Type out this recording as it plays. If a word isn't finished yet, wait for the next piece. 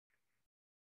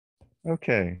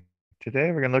Okay, today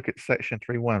we're going to look at section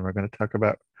 3.1. We're going to talk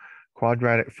about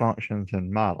quadratic functions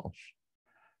and models.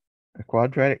 A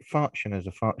quadratic function is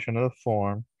a function of the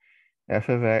form f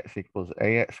of x equals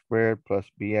ax squared plus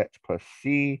bx plus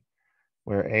c,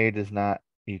 where a does not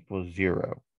equal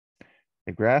 0.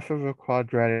 The graph of a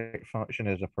quadratic function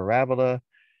is a parabola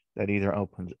that either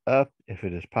opens up if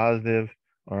it is positive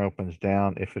or opens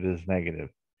down if it is negative.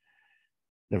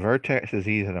 The vertex is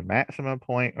either the maximum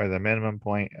point or the minimum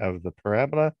point of the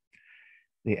parabola.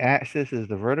 The axis is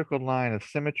the vertical line of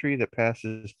symmetry that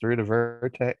passes through the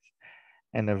vertex,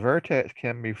 and the vertex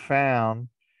can be found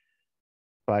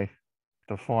by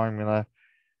the formula.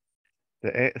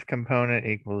 The x component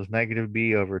equals negative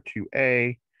b over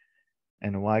 2a,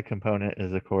 and the y component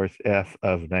is, of course, f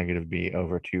of negative b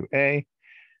over 2a.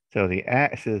 So the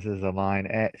axis is the line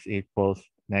x equals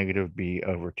negative b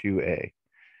over 2a.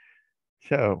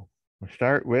 So we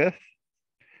start with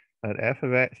let f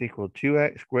of x equal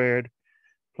 2x squared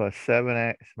plus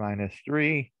 7x minus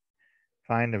 3.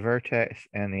 Find the vertex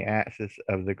and the axis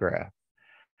of the graph.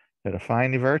 So to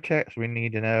find the vertex, we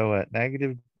need to know what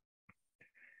negative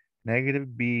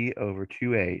b over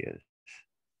 2a is.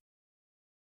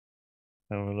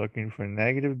 So we're looking for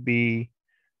negative b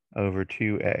over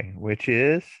 2a, which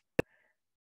is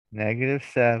negative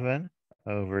 7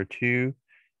 over 2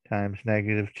 times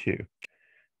negative 2.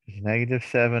 Is negative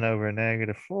 7 over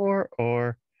negative 4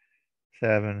 or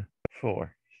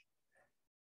 7/4?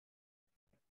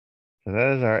 So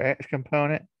that is our x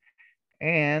component,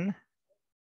 and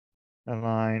the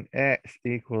line x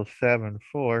equals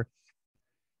 7/4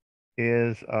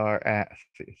 is our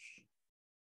axis.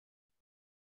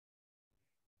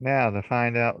 Now to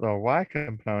find out the y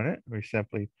component, we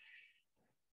simply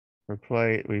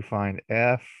replace, we find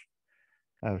f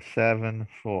of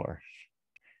 7/4.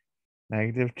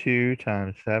 Negative 2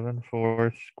 times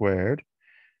 7/4 squared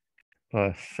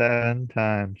plus 7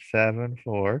 times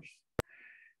 7/4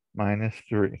 minus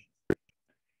 3.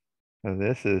 So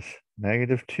this is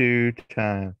negative 2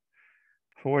 times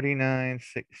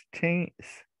 49/16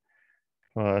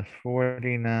 plus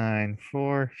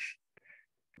 49/4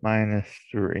 minus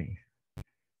 3.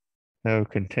 So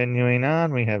continuing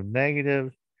on, we have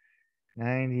negative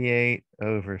 98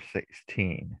 over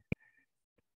 16.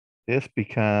 This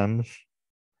becomes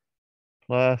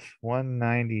plus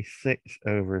 196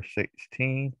 over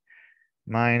 16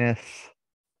 minus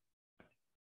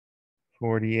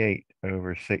 48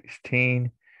 over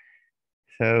 16.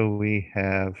 So we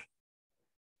have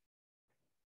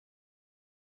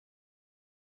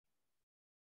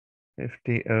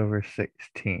 50 over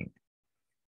 16.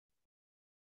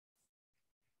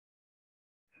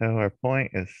 So our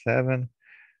point is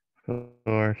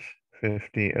 7/4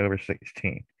 50 over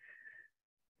 16.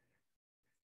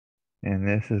 And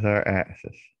this is our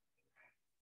axis.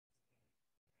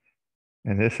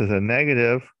 And this is a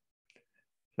negative,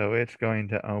 so it's going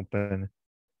to open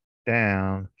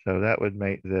down. So that would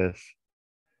make this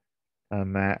a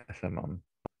maximum.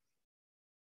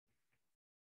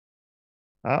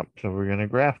 So we're going to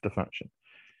graph the function.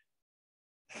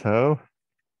 So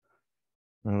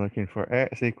we're looking for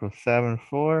x equals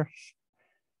 7/4.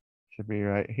 Should be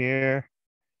right here.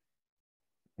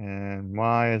 And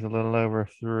y is a little over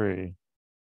 3.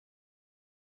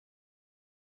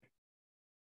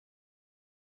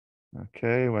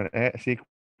 Okay, when x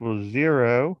equals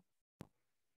 0,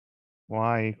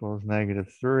 y equals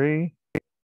negative 3.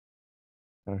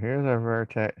 So here's our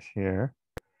vertex here.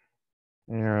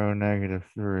 0, negative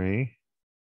 3.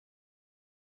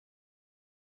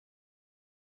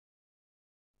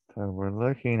 So we're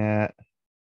looking at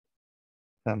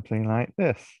something like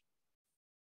this.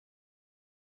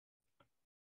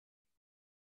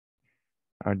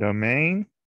 Our domain,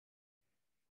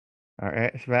 our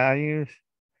x values,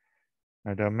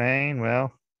 our domain,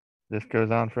 well, this goes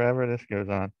on forever, this goes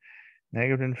on.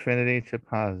 Negative infinity to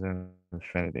positive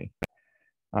infinity.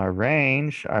 Our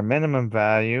range, our minimum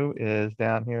value is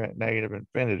down here at negative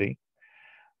infinity.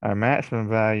 Our maximum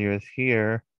value is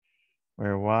here,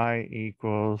 where y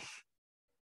equals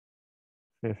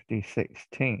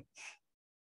 50/16.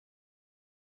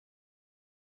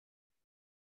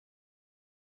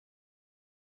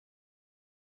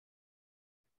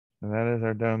 So that is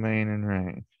our domain and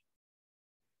range.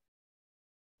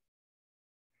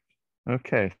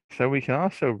 Okay, so we can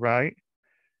also write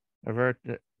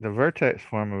the vertex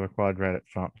form of a quadratic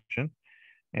function.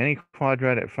 Any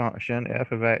quadratic function,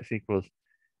 f of x equals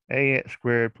ax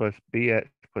squared plus bx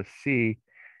plus c,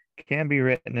 can be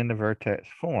written in the vertex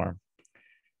form,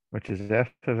 which is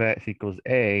f of x equals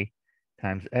a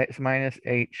times x minus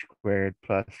h squared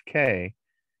plus k,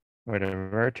 where the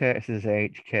vertex is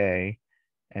hk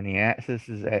and the axis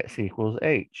is x equals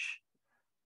h.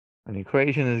 When the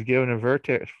equation is given in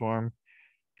vertex form,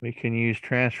 we can use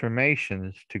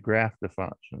transformations to graph the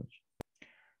functions.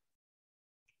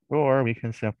 Or we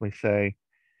can simply say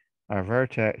our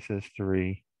vertex is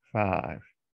 3, 5.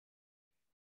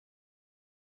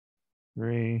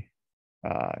 3,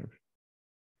 5.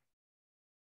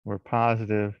 We're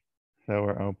positive, so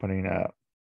we're opening up.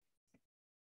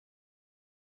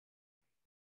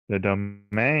 The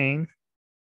domain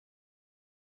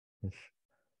is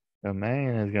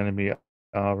going to be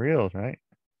all reals, right?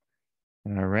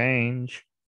 And our range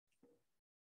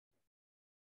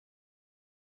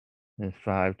is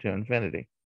 5 to infinity,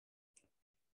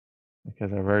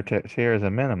 because our vertex here is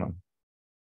a minimum.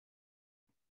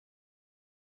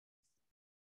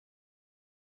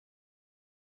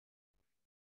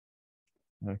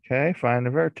 Okay, find the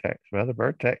vertex. Well, the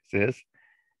vertex is,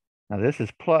 now this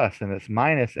is plus and it's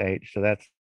minus h, so that's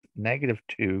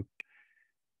 -2,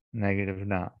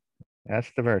 -9.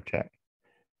 That's the vertex.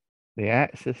 The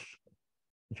axis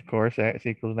is, of course, x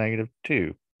equals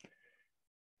 -2.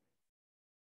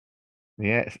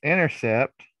 The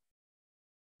x-intercept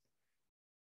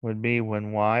would be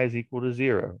when y is equal to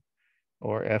 0,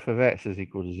 or f of x is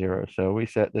equal to 0. So we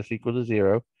set this equal to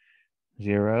 0.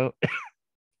 0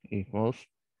 equals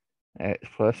x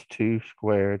plus 2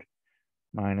 squared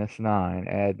minus 9.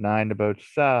 Add 9 to both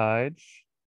sides.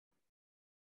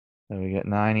 So we get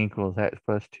 9 equals x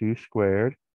plus 2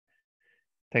 squared.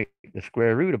 Take the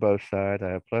square root of both sides. I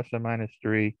have plus or minus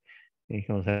 3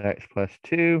 equals x plus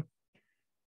 2.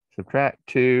 Subtract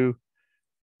 2.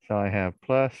 So I have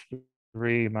plus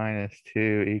 3 minus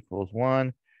 2 equals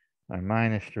 1. Or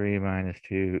minus 3 minus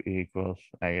 2 equals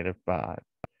 -5.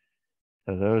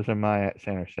 So those are my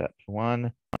x-intercepts.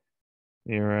 1,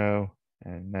 0,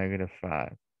 and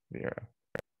 -5, 0.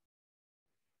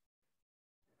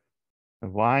 The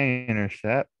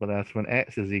y-intercept, well, that's when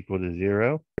x is equal to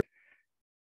 0.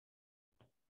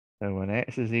 So when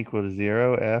x is equal to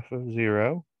 0, f of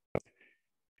 0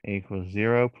 equals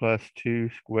 0 plus 2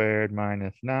 squared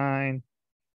minus 9.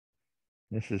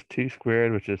 This is 2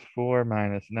 squared, which is 4,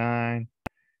 minus 9,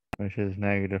 which is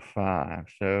 -5.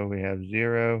 So we have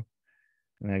 0,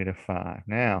 -5.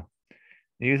 Now,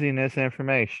 using this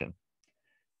information,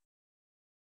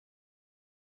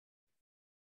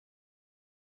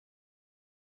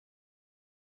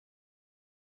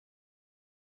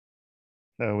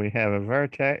 so we have a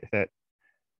vertex at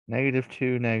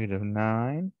 -2,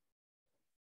 -9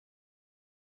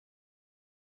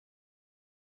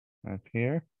 up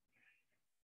here.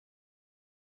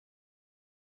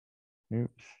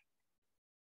 Oops.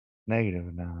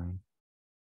 -9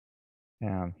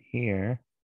 down here.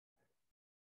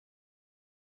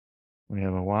 We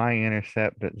have a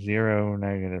y-intercept at 0,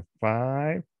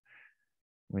 -5.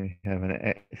 We have an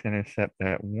x-intercept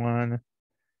at 1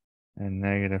 and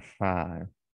 -5.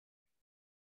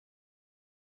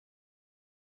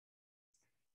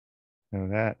 So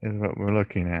that is what we're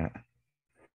looking at.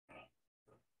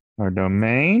 Our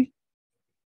domain,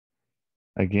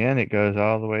 again, it goes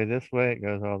all the way this way, it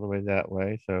goes all the way that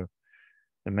way. So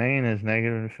domain is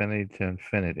 -infinity to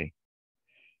infinity.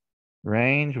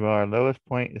 Range, well, our lowest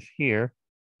point is here.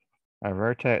 Our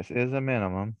vertex is a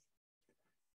minimum.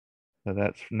 So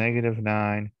that's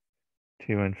 -9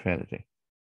 to infinity.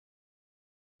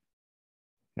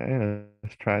 Okay,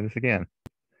 let's try this again.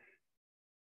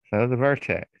 So the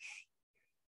vertex,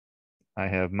 I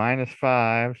have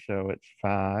 -5, so it's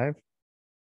 5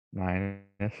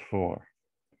 minus 4.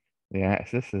 The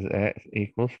axis is x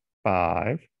equals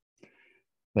 5.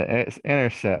 The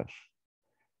x-intercepts,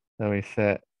 so we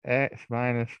set x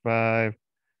minus 5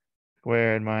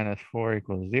 squared minus 4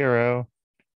 equals 0.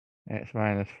 X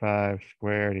minus 5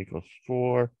 squared equals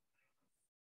 4.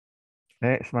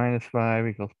 X minus 5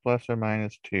 equals plus or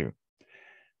minus 2.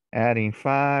 Adding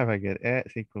 5, I get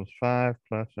x equals 5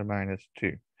 plus or minus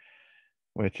 2,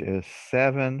 which is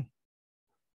 7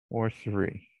 or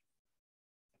 3.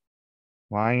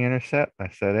 Y-intercept, I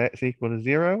set x equal to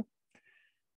 0.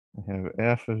 I have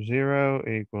f of 0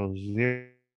 equals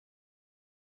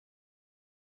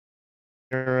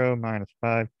 0 minus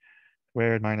 5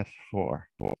 squared minus 4.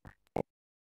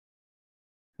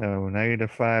 So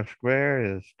 -5 squared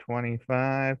is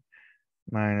 25,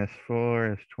 minus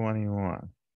 4 is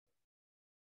 21.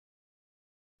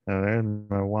 So there's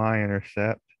my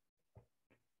y-intercept.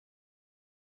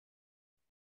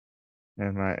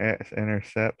 And my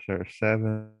x-intercepts are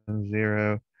 7,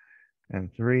 0,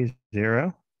 and 3,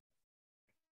 0.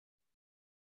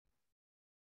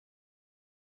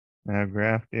 Now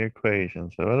graph the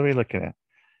equation. So what are we looking at?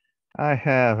 I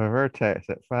have a vertex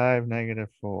at 5,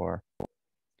 -4.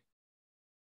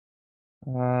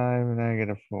 5,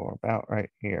 -4, about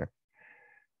right here.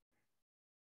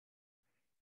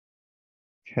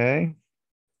 Okay.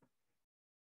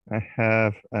 I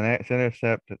have an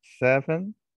x-intercept at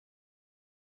 7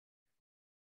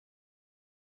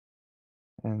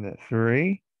 and at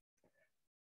 3.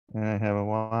 And I have a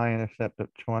y-intercept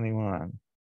of 21.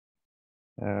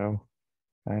 So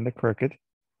kind of crooked.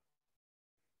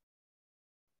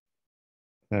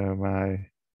 So my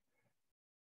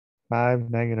 5,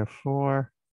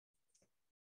 -4.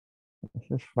 This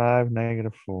is 5,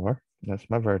 -4. That's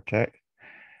my vertex.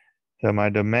 So my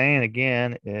domain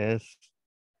again is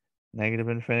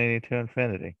 -infinity to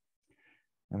infinity.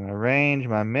 And my range,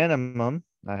 my minimum,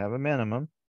 I have a minimum,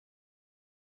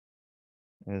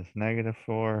 is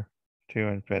 -4 to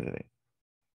infinity.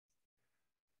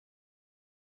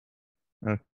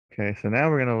 Okay, so now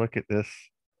we're going to look at this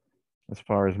as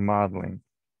far as modeling.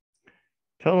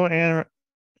 Total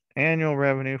annual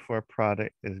revenue for a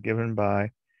product is given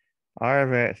by R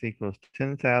of x equals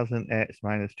 10,000 x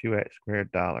minus 2x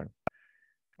squared dollar,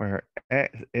 where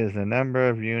x is the number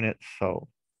of units sold.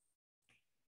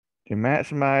 To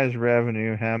maximize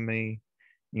revenue, how many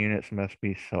units must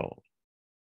be sold?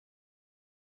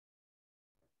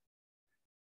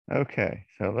 Okay,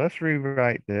 so let's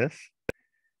rewrite this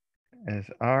as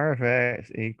R of x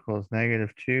equals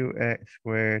 -2x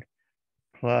squared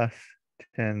plus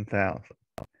 10,000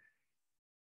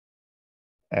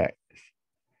 x.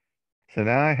 So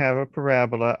now I have a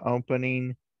parabola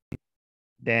opening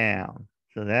down.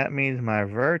 So that means my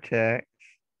vertex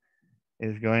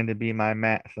is going to be my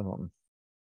maximum.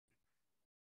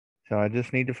 So I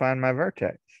just need to find my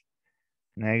vertex.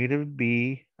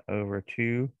 -b over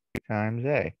 2 times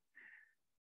a.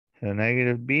 So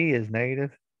 -b is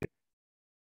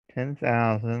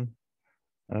 -10,000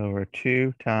 over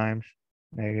 2 times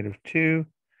 -2,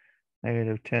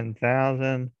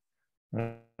 -10,000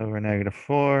 over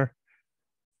 -4,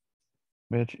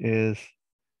 which is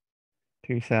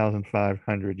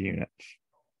 2,500 units.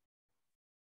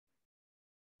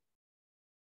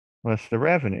 What's the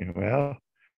revenue? Well,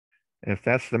 if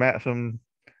that's the maximum,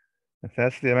 if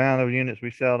that's the amount of units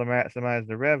we sell to maximize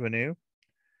the revenue,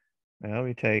 well,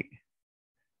 we take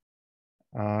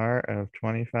R of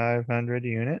 2,500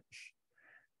 units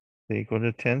equal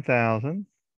to 10,000,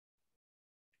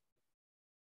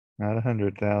 not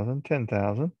 100,000,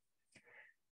 10,000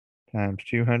 times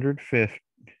 250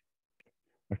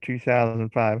 or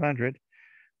 2,500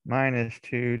 minus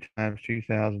 2 times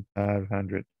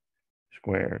 2,500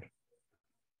 squared.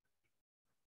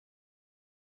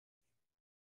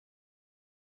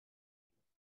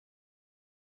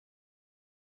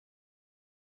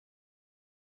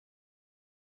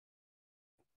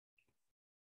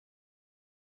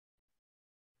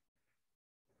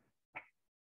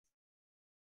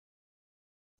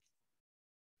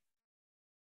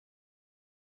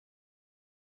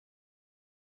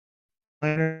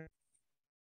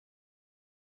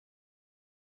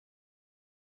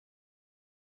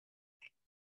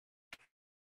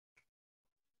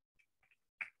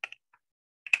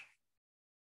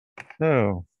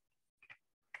 So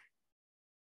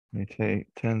we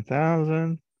take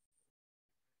 10,000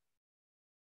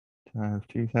 times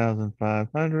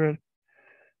 2,500.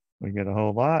 We get a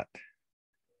whole lot.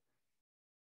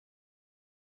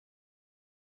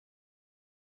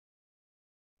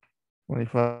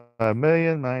 25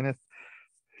 million minus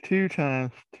 2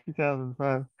 times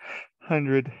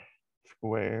 2,500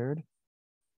 squared,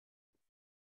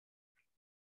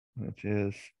 which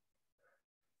is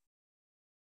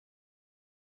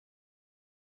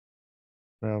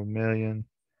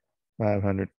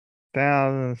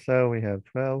 12,500,000. So we have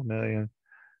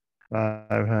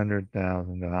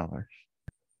 $12,500,000.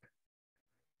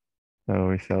 So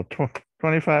we sell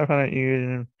 2,500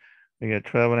 units, we get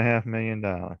 $12.5 million.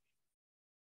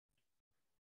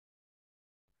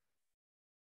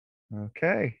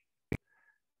 Okay,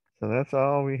 so that's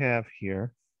all we have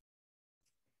here.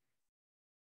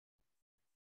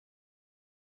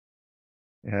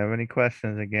 If you have any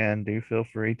questions, again, do feel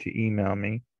free to email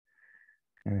me,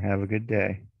 and have a good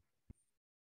day.